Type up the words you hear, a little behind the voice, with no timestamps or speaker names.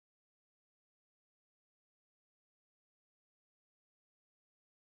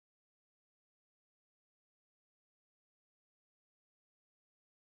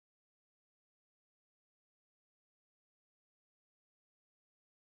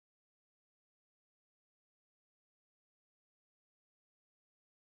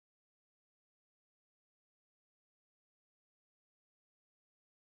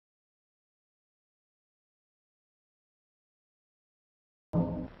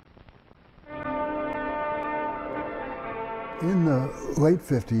In the late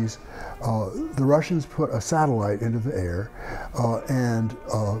 50s, the Russians put a satellite into the air and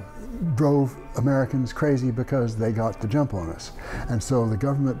drove Americans crazy because they got the jump on us. And so the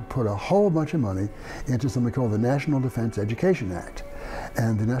government put a whole bunch of money into something called the National Defense Education Act.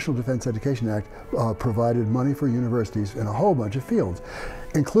 And the National Defense Education Act provided money for universities in a whole bunch of fields,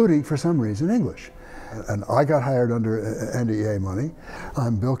 including, for some reason, English. And I got hired under NDA money.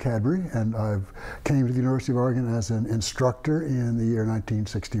 I'm Bill Cadbury, and I came to the University of Oregon as an instructor in the year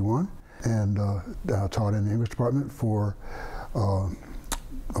 1961, and taught in the English department for, oh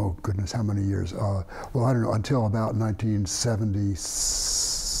goodness, how many years? Well, I don't know, until about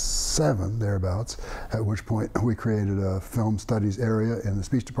 1977, thereabouts, at which point we created a film studies area in the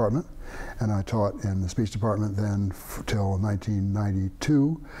speech department. And I taught in the speech department then till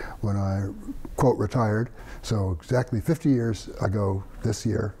 1992, when I, quote, retired. So exactly 50 years ago this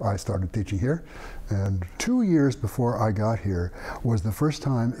year, I started teaching here. And 2 years before I got here was the first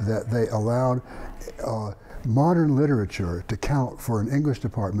time that they allowed modern literature to count for an English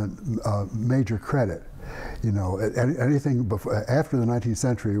department major credit. You know, anything before, after the 19th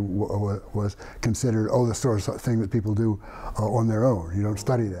century was considered, oh, the sort of thing that people do on their own. You don't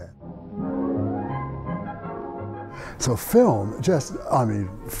study that. So film,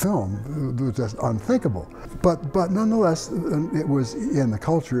 film was just unthinkable. But nonetheless, it was in the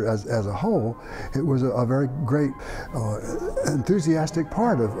culture as a whole, it was a very great, enthusiastic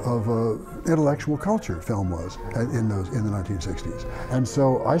part of intellectual culture, film was, in the 1960s. And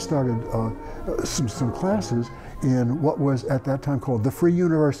so I started some classes in what was at that time called the Free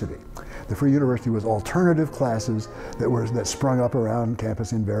University. The Free University was alternative classes that sprung up around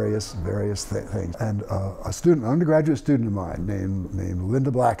campus in various things. And a student, an undergraduate student of mine named Linda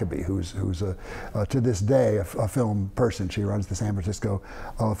Blackaby, who's to this day a film person. She runs the San Francisco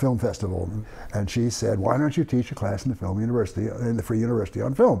Film Festival, and she said, "Why don't you teach a class in the Film University, in the Free University,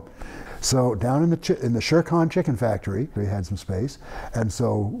 on film?" So down in the Shirkan Chicken Factory, we had some space, and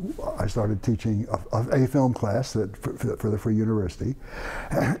so I started teaching a film class for the Free University,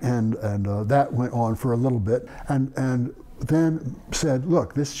 and that went on for a little bit, and then said,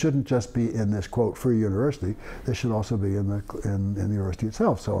 look, this shouldn't just be in this, quote, Free University, this should also be in the university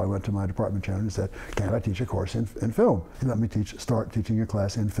itself. So I went to my department chairman and said, can't I teach a course in film? He let me start teaching a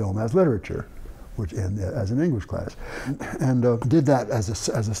class in film as literature, as an English class, and did that as a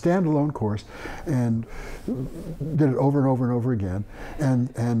standalone course, and did it over and over and over again,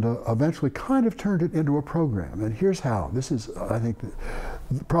 and eventually kind of turned it into a program. And here's how. This is, I think,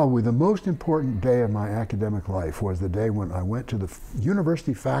 probably the most important day of my academic life was the day when I went to the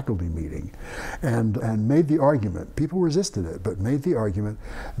university faculty meeting and made the argument, people resisted it, but made the argument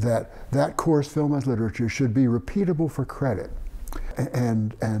that that course, Film as Literature, should be repeatable for credit.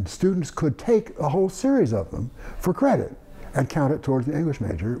 And students could take a whole series of them for credit and count it towards the English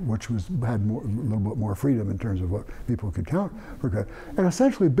major, which had a little bit more freedom in terms of what people could count for credit, and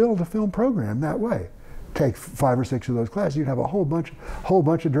essentially build a film program that way. Take 5 or 6 of those classes, you'd have a whole bunch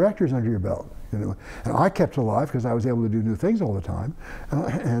of directors under your belt. You know? And I kept alive because I was able to do new things all the time,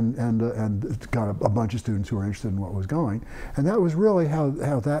 and got a bunch of students who were interested in what was going. And that was really how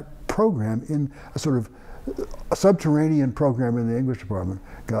that program, in a sort of a subterranean program in the English department,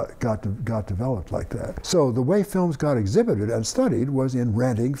 got developed like that. So the way films got exhibited and studied was in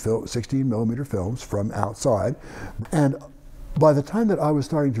renting 16mm films from outside. And by the time that I was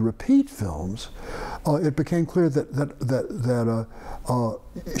starting to repeat films, it became clear that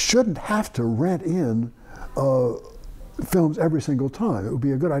shouldn't have to rent in films every single time. It would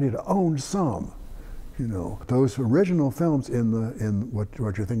be a good idea to own some. You know, those original films in what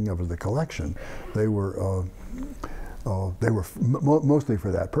you're thinking of as the collection, they were mostly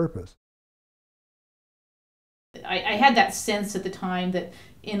for that purpose. I had that sense at the time that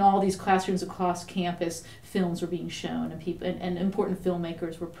in all these classrooms across campus, films were being shown, and important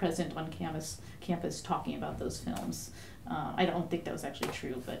filmmakers were present on campus talking about those films. I don't think that was actually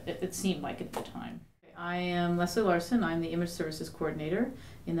true, but it seemed like it at the time. I am Leslie Larson. I'm the Image Services Coordinator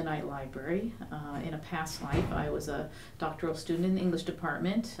in the Knight Library. In a past life, I was a doctoral student in the English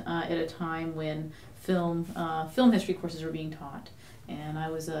department at a time when film history courses were being taught. And I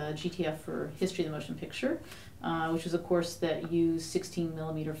was a GTF for History of the Motion Picture, which was a course that used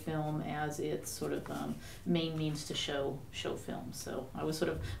 16mm film as its sort of main means to show film. So I was sort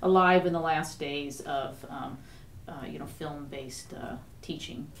of alive in the last days of film-based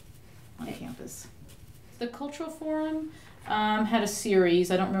teaching on campus. The Cultural Forum had a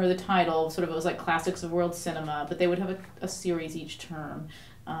series, I don't remember the title, it was like Classics of World Cinema, but they would have a series each term.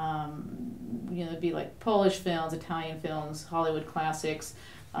 You know, it'd be like Polish films, Italian films, Hollywood classics.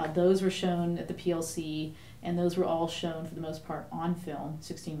 Those were shown at the PLC, and those were all shown for the most part on film,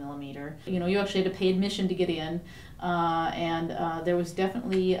 16 millimeter. You know, you actually had to pay admission to get in, and there was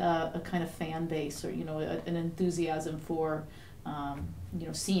definitely a kind of fan base, or, you know, an enthusiasm for you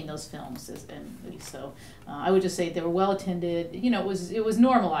know, seeing those films. And so I would just say they were well attended. You know, it was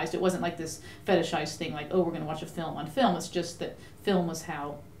normalized. It wasn't like this fetishized thing like, oh, we're going to watch a film on film. It's just that film was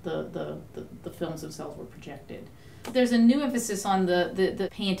how the films themselves were projected. There's a new emphasis on the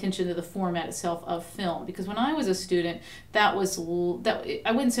paying attention to the format itself of film, because when I was a student, that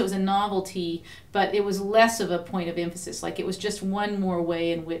I wouldn't say it was a novelty, but it was less of a point of emphasis. Like, it was just one more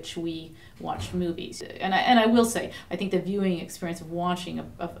way in which we watched movies. And I will say, I think the viewing experience of watching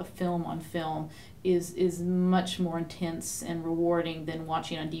a film on film is much more intense and rewarding than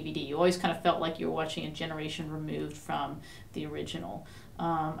watching on DVD. You always kind of felt like you were watching a generation removed from the original.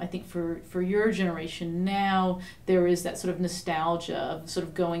 I think for your generation now, there is that sort of nostalgia of sort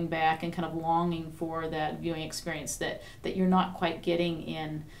of going back and kind of longing for that viewing experience that you're not quite getting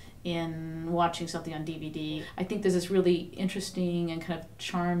in watching something on DVD. I think there's this really interesting and kind of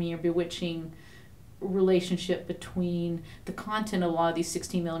charming or bewitching relationship between the content of a lot of these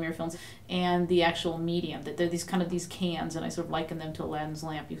 16 millimeter films and the actual medium. That they're these cans, and I sort of liken them to Aladdin's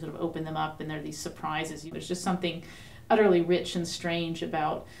lamp. You sort of open them up and there are these surprises. There's just something utterly rich and strange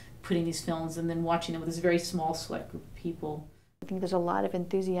about putting these films and then watching them with this very small select group of people. I think there's a lot of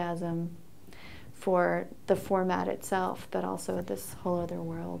enthusiasm for the format itself, but also this whole other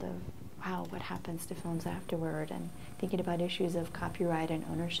world of, wow, what happens to films afterward, and thinking about issues of copyright and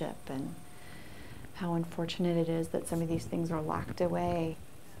ownership, and how unfortunate it is that some of these things are locked away.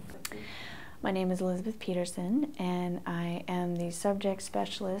 My name is Elizabeth Peterson, and I am the subject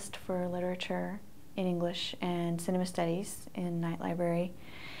specialist for literature in English and cinema studies in Knight Library.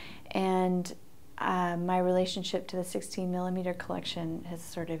 And my relationship to the 16 millimeter collection has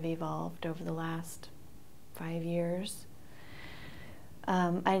sort of evolved over the last 5 years.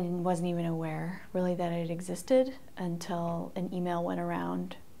 I wasn't even aware really that it existed until an email went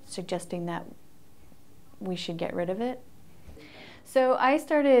around suggesting that we should get rid of it. So I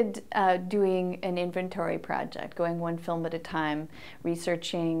started doing an inventory project, going one film at a time,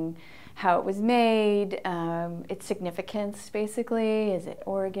 researching how it was made, its significance basically. Is it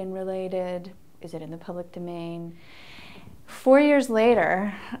Oregon related? Is it in the public domain? 4 years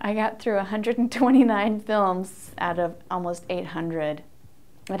later, I got through 129 films out of almost 800.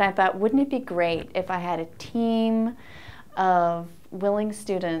 And I thought, wouldn't it be great if I had a team of willing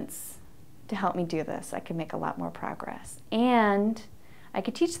students to help me do this? I could make a lot more progress. And I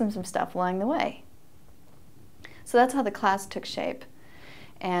could teach them some stuff along the way. So that's how the class took shape.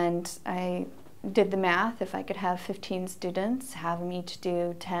 And I did the math. If I could have 15 students, have them each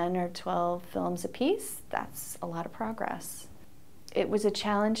do 10 or 12 films apiece, that's a lot of progress. It was a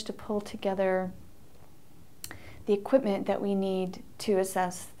challenge to pull together the equipment that we need to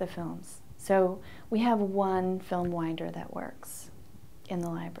assess the films. So we have one film winder that works in the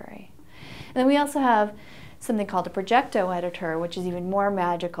library. And then we also have something called a projecto editor, which is even more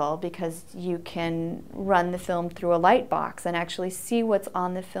magical because you can run the film through a light box and actually see what's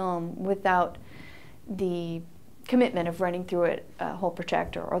on the film without the commitment of running through it a whole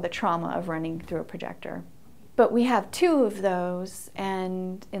projector, or the trauma of running through a projector. But we have 2 of those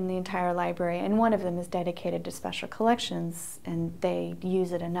and in the entire library, and one of them is dedicated to special collections, and they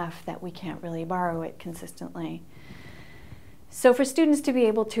use it enough that we can't really borrow it consistently. So for students to be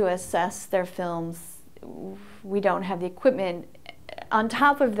able to assess their films, we don't have the equipment. On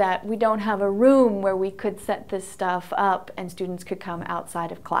top of that, we don't have a room where we could set this stuff up and students could come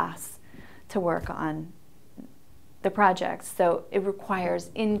outside of class to work on the projects. So it requires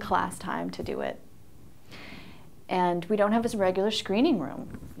in-class time to do it. And we don't have a regular screening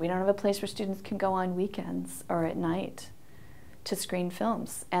room. We don't have a place where students can go on weekends or at night to screen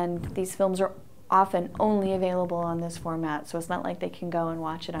films. And these films are often only available on this format, so it's not like they can go and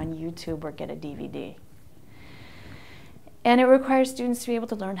watch it on YouTube or get a DVD. And it requires students to be able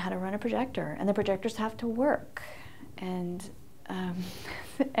to learn how to run a projector, and the projectors have to work. And,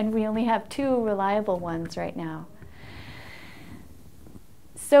 and we only have 2 reliable ones right now.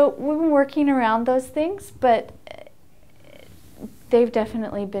 So we've been working around those things, but they've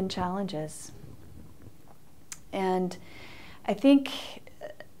definitely been challenges. And I think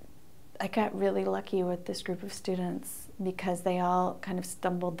I got really lucky with this group of students because they all kind of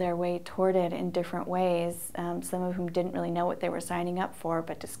stumbled their way toward it in different ways. Some of whom didn't really know what they were signing up for,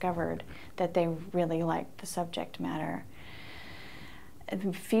 but discovered that they really liked the subject matter. And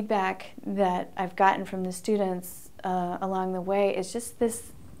the feedback that I've gotten from the students along the way is just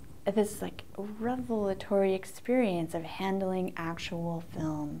this this like revelatory experience of handling actual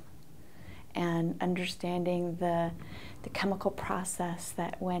film and understanding the chemical process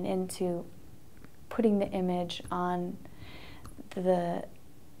that went into putting the image on the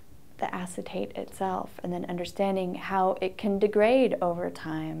acetate itself, and then understanding how it can degrade over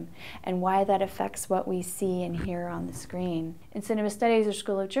time and why that affects what we see and hear on the screen. In cinema studies or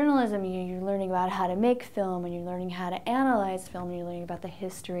School of Journalism, you're learning about how to make film, and you're learning how to analyze film, and you're learning about the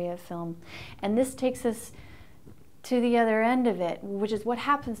history of film. And this takes us to the other end of it, which is what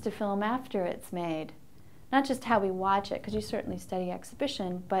happens to film after it's made. Not just how we watch it, because you certainly study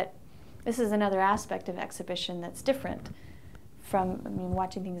exhibition, but this is another aspect of exhibition that's different from,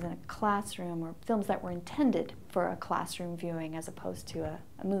 watching things in a classroom, or films that were intended for a classroom viewing as opposed to a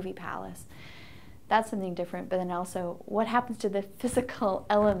movie palace. That's something different, but then also what happens to the physical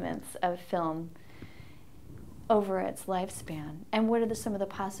elements of film over its lifespan, and what are some of the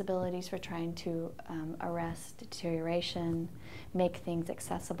possibilities for trying to arrest deterioration, make things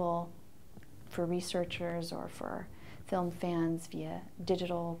accessible for researchers or for film fans via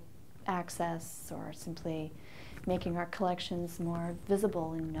digital access, or simply making our collections more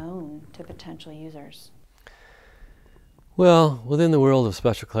visible and known to potential users? Well, within the world of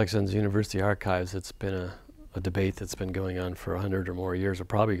special collections, university archives, it's been a debate that's been going on for 100 or more years. It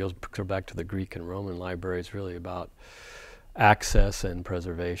probably goes back to the Greek and Roman libraries, really about access and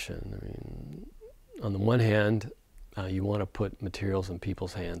preservation. On the one hand, you want to put materials in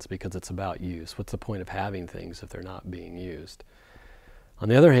people's hands because it's about use. What's the point of having things if they're not being used? On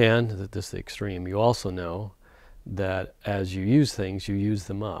the other hand, this is the extreme, you also know that as you use things, you use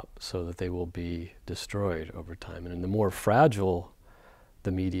them up so that they will be destroyed over time. And the more fragile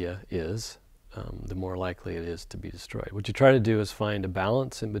the media is, the more likely it is to be destroyed. What you try to do is find a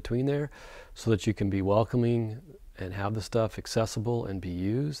balance in between there so that you can be welcoming and have the stuff accessible and be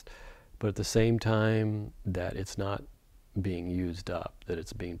used, but at the same time that it's not being used up, that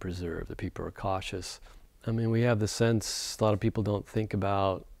it's being preserved, that people are cautious. We have the sense, a lot of people don't think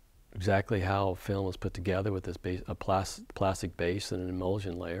about exactly how film is put together with this plastic base and an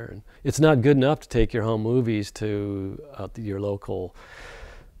emulsion layer. And it's not good enough to take your home movies to your local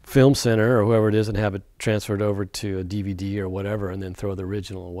film center or whoever it is and have it transferred over to a DVD or whatever and then throw the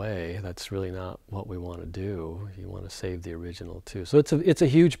original away. That's really not what we want to do. You want to save the original too. So it's a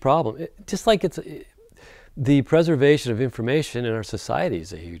huge problem. Just like the preservation of information in our society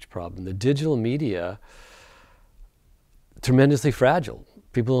is a huge problem. The digital media, tremendously fragile.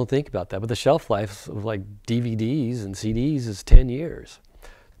 People don't think about that, but the shelf life of like DVDs and CDs is 10 years.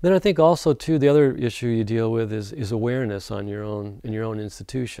 Then I think also too, the other issue you deal with is awareness in your own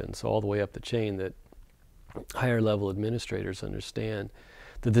institution. So all the way up the chain, that higher level administrators understand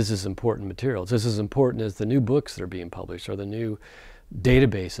that this is important material. It's just as important as the new books that are being published or the new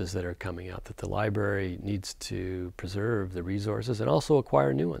databases that are coming out, that the library needs to preserve the resources and also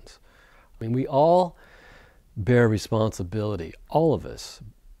acquire new ones. We all bear responsibility, all of us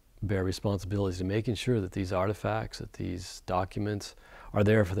bear responsibilities to making sure that these artifacts, that these documents are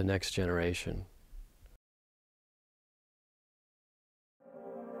there for the next generation.